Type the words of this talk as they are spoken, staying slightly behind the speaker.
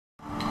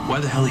Why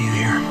the hell are you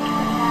here?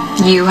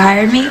 You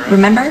hired me,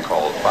 remember?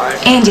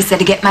 And you said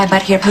to get my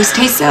butt here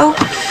post-haste,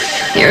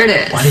 here it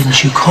is. Why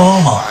didn't you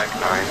call?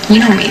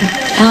 You know me.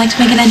 I like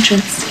to make an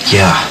entrance.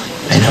 Yeah,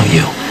 I know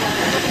you.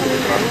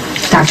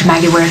 Dr.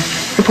 Maggie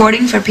Wurth,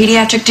 reporting for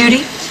pediatric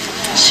duty.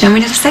 Show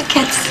me to the sick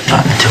kids.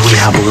 Not until we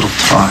have a little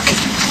talk.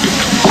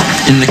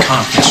 In the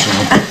conference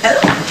room.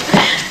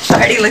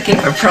 Already looking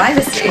for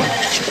privacy.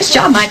 This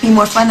job might be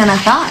more fun than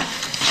I thought.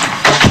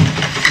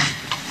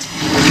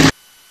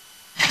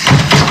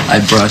 I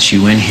brought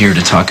you in here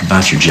to talk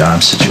about your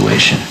job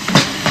situation.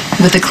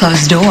 With a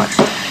closed door.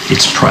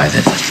 It's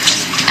private.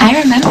 I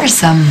remember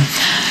some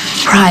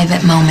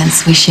private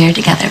moments we shared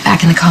together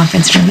back in the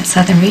conference room at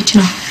Southern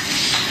Regional.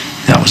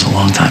 That was a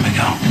long time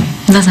ago.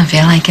 Doesn't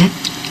feel like it.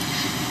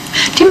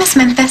 Do you miss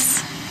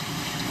Memphis?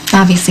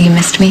 Obviously you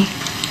missed me.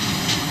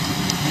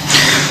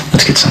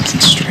 Let's get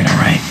something straight, all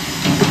right?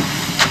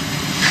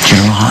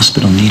 General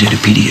Hospital needed a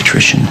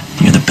pediatrician.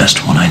 You're the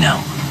best one I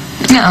know.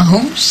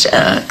 Oh,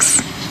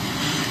 shucks.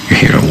 You're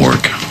here to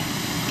work.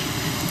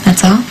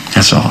 That's all?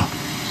 That's all.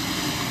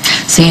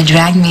 So you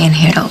dragged me in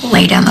here to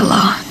lay down the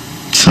law.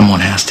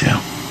 Someone has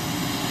to.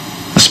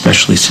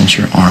 Especially since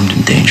you're armed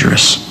and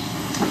dangerous.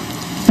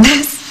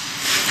 This?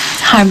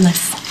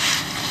 Harmless.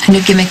 A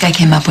new gimmick I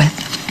came up with.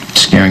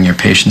 Scaring your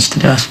patients to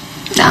death?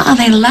 No,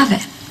 they love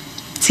it.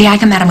 See, I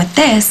come at them with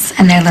this,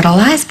 and their little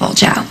eyes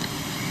bulge out.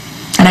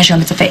 And I show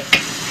them it's a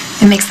fake.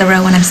 It makes the row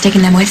when I'm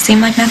sticking them with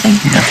seem like nothing.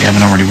 If you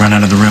haven't already run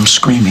out of the room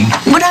screaming.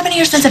 What happened to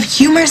your sense of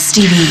humor,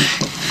 Stevie?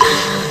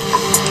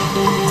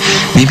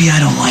 Maybe I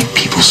don't like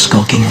people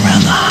skulking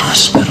around the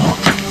hospital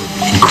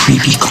in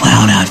creepy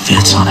clown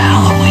outfits on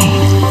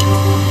Halloween.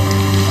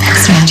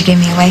 Strange you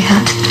gave me away, huh?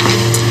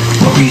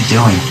 What were you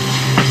doing?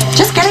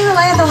 Just getting the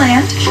lay of the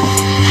land.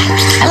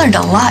 I learned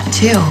a lot,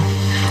 too.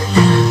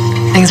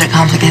 Things are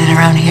complicated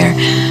around here.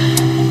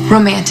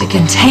 Romantic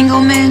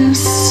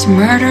entanglements,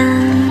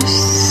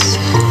 murders.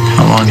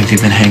 How long have you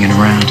been hanging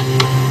around?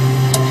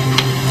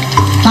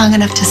 Long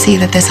enough to see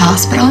that this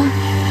hospital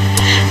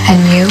and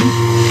you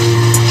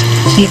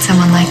need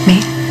someone like me.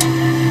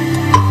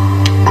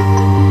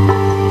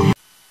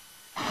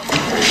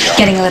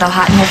 Getting a little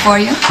hot in here for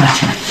you?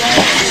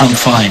 I'm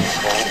fine.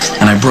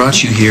 And I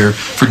brought you here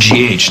for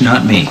GH,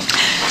 not me.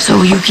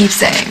 So you keep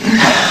saying.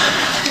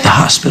 The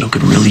hospital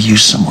could really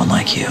use someone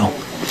like you.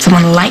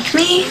 Someone like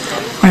me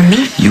or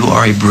me? You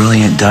are a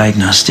brilliant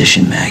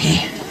diagnostician,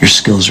 Maggie. Your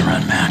skills are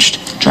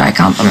unmatched. Dry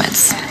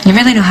compliments. You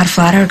really know how to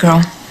flatter a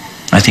girl.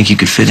 I think you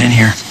could fit in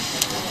here.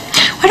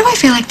 Why do I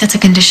feel like that's a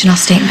conditional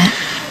statement?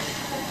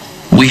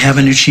 We have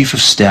a new chief of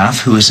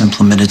staff who has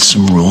implemented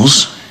some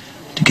rules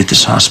to get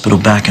this hospital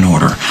back in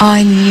order.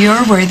 And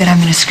you're worried that I'm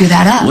going to screw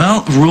that up.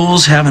 Well,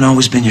 rules haven't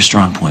always been your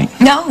strong point.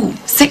 No,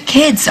 sick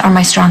kids are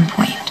my strong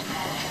point.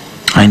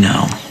 I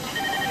know.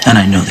 And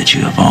I know that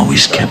you have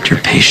always kept your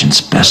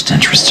patients' best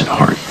interests at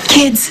heart.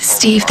 Kids,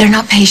 Steve, they're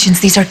not patients.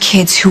 These are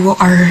kids who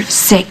are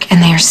sick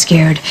and they are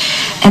scared.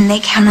 And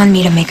they count on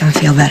me to make them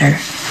feel better.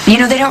 You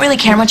know, they don't really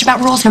care much about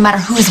rules no matter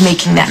who's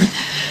making them.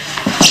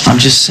 I'm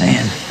just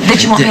saying.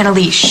 That you want me on a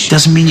leash.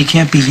 Doesn't mean you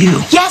can't be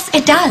you. Yes,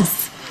 it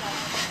does.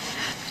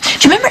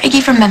 Do you remember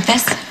Iggy from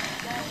Memphis?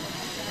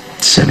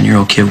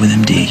 7-year-old kid with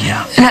MD,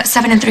 yeah. No,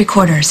 7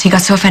 3/4. He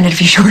got so offended if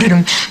you shorted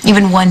him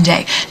even one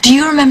day. Do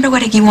you remember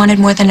what Iggy wanted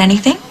more than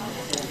anything?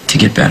 To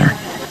get better.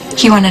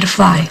 He wanted to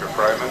fly.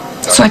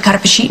 So I cut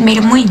up a sheet and made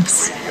him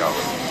wings.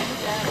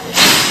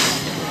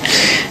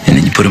 And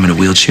then you put him in a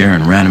wheelchair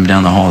and ran him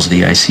down the halls of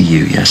the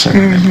ICU. Yes, I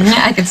remember.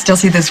 Yeah, I could still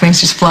see those wings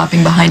just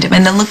flopping behind him.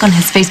 And the look on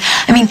his face.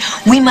 I mean,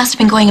 we must have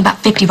been going about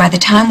 50 by the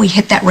time we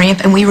hit that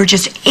ramp, and we were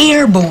just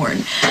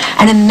airborne.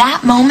 And in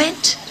that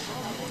moment,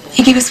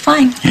 Iggy was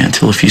fine. Yeah,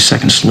 until a few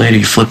seconds later,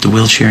 you flipped the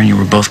wheelchair and you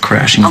were both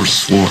crashing to the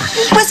floor.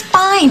 He was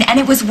fine, and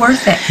it was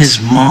worth it.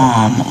 His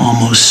mom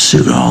almost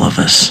sued all of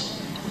us.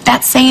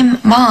 That same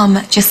mom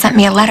just sent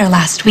me a letter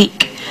last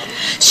week.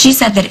 She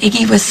said that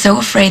Iggy was so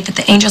afraid that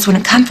the angels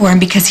wouldn't come for him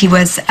because he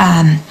was,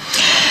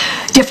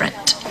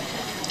 different.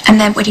 And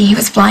then when he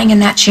was flying in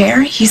that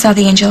chair, he saw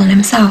the angel in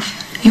himself.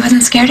 He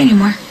wasn't scared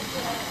anymore.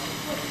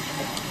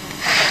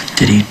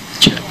 Did he?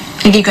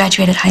 Iggy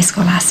graduated high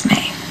school last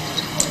May.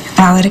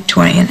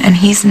 Valedictorian, and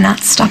he's not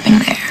stopping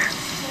there.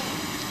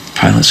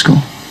 Pilot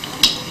school?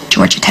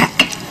 Georgia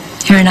Tech.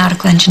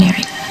 Aeronautical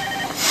engineering.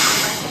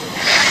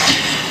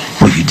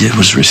 What you did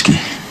was risky,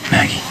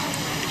 Maggie.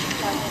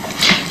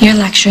 You're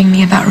lecturing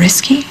me about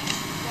risky?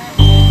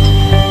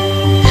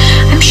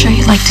 I'm sure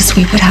you'd like to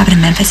sweep what happened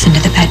in Memphis into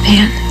the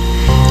bedpan.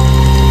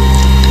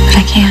 But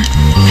I can't.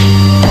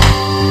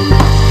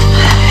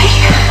 Hey,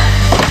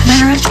 am I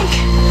interrupting?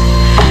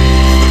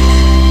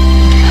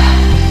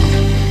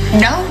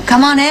 No,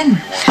 come on in.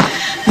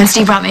 When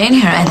Steve brought me in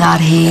here, I thought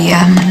he,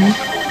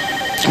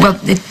 well,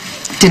 it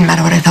didn't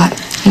matter what I thought.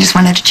 He just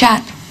wanted to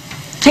chat.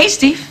 Hey,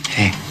 Steve.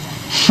 Hey.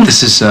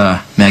 This is,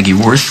 Maggie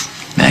Wurth.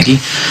 Maggie.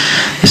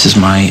 This is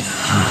my,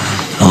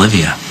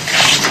 Olivia.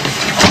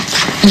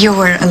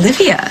 You're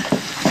Olivia.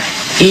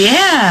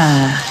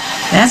 Yeah,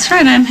 that's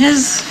right. I'm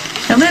his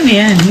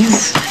Olivia, and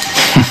he's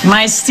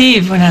my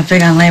Steve. We're not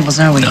big on labels,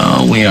 are we?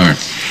 No, we aren't.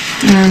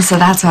 And so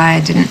that's why I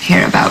didn't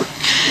hear about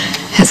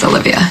his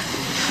Olivia.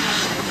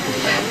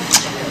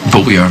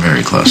 But we are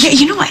very close. Yeah,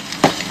 you know what?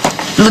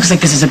 It looks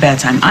like this is a bad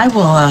time.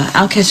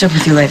 I'll catch up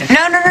with you later.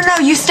 No,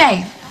 you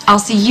stay. I'll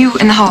see you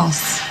in the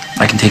halls.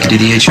 I can take you to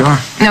the HR.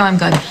 No, I'm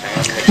good.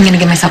 I'm gonna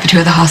give myself a tour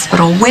of the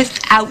hospital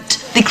without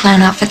the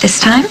clown outfit this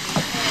time.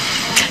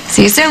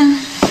 See you soon.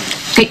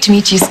 Great to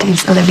meet you,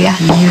 Steve, Olivia.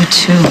 You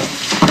too.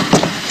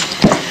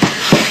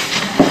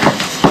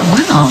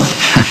 Well,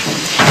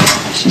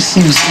 she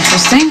seems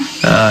interesting.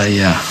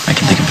 Yeah, I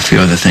can think of a few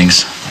other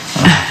things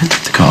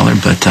to call her,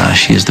 but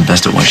she is the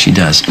best at what she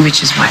does.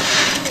 Which is what?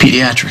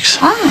 Pediatrics.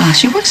 Ah,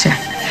 she works here.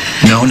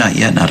 No, not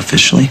yet, not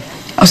officially.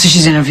 Oh, so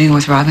she's interviewing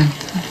with Robin?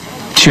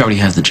 She already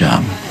has the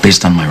job,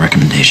 based on my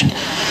recommendation.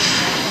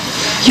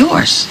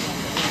 Yours?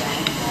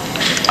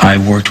 I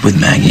worked with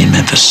Maggie in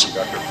Memphis.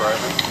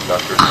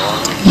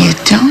 You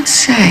don't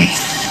say.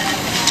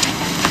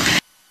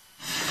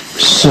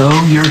 So,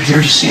 you're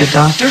here to see a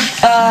doctor?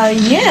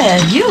 Yeah,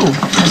 you.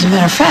 As a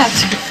matter of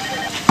fact.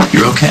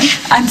 You're okay?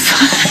 I'm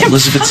fine.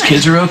 Elizabeth's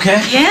kids are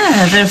okay?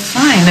 Yeah, they're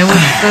fine. They're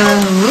with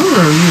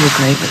Lulu. You were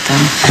great with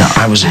them. No,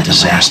 I was a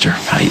disaster.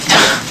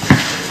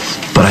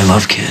 But I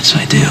love kids,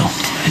 I do.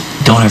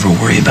 Don't ever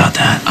worry about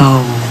that.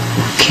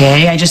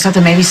 Okay, I just thought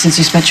that maybe since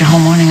you spent your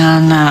whole morning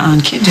on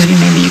kid duty,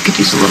 maybe you could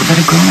use a little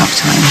bit of grown-up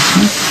time.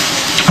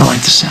 I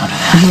like the sound of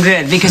that.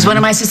 Good, because one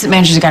of my assistant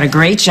managers got a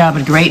great job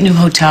at a great new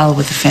hotel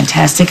with a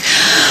fantastic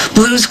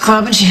blues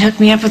club, and she hooked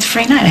me up with a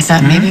free night. I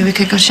thought maybe we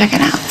could go check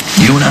it out.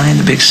 You and I in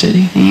the big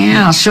city?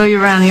 Yeah, I'll show you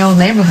around the old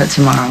neighborhood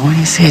tomorrow. What do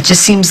you say? It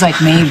just seems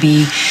like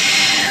maybe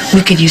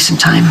we could use some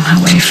time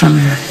away from,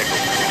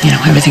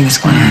 everything that's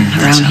going on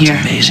around here.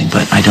 That sounds amazing,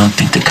 but I don't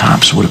think the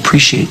cops would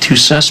appreciate two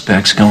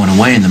suspects going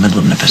away in the middle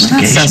of an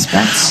investigation. Not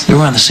suspects. We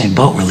were on the same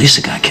boat where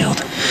Lisa got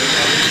killed.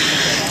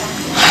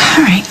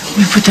 All right,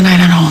 we put the night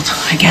on hold,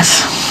 I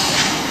guess.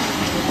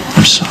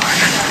 I'm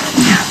sorry.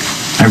 Yeah.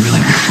 I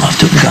really would have loved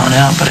to have gone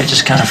out, but I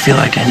just kind of feel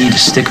like I need to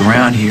stick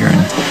around here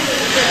and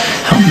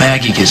help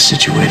Maggie get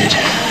situated.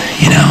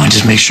 And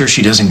just make sure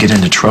she doesn't get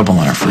into trouble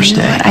on her first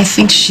day. I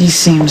think she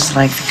seems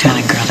like the kind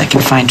of girl that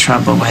can find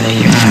trouble whether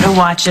you're there to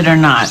watch it or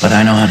not. But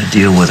I know how to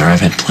deal with her. I've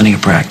had plenty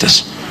of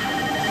practice.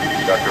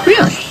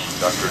 Really?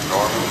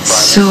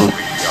 So,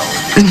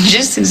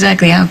 just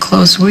exactly how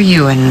close were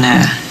you and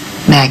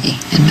Maggie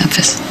in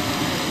Memphis?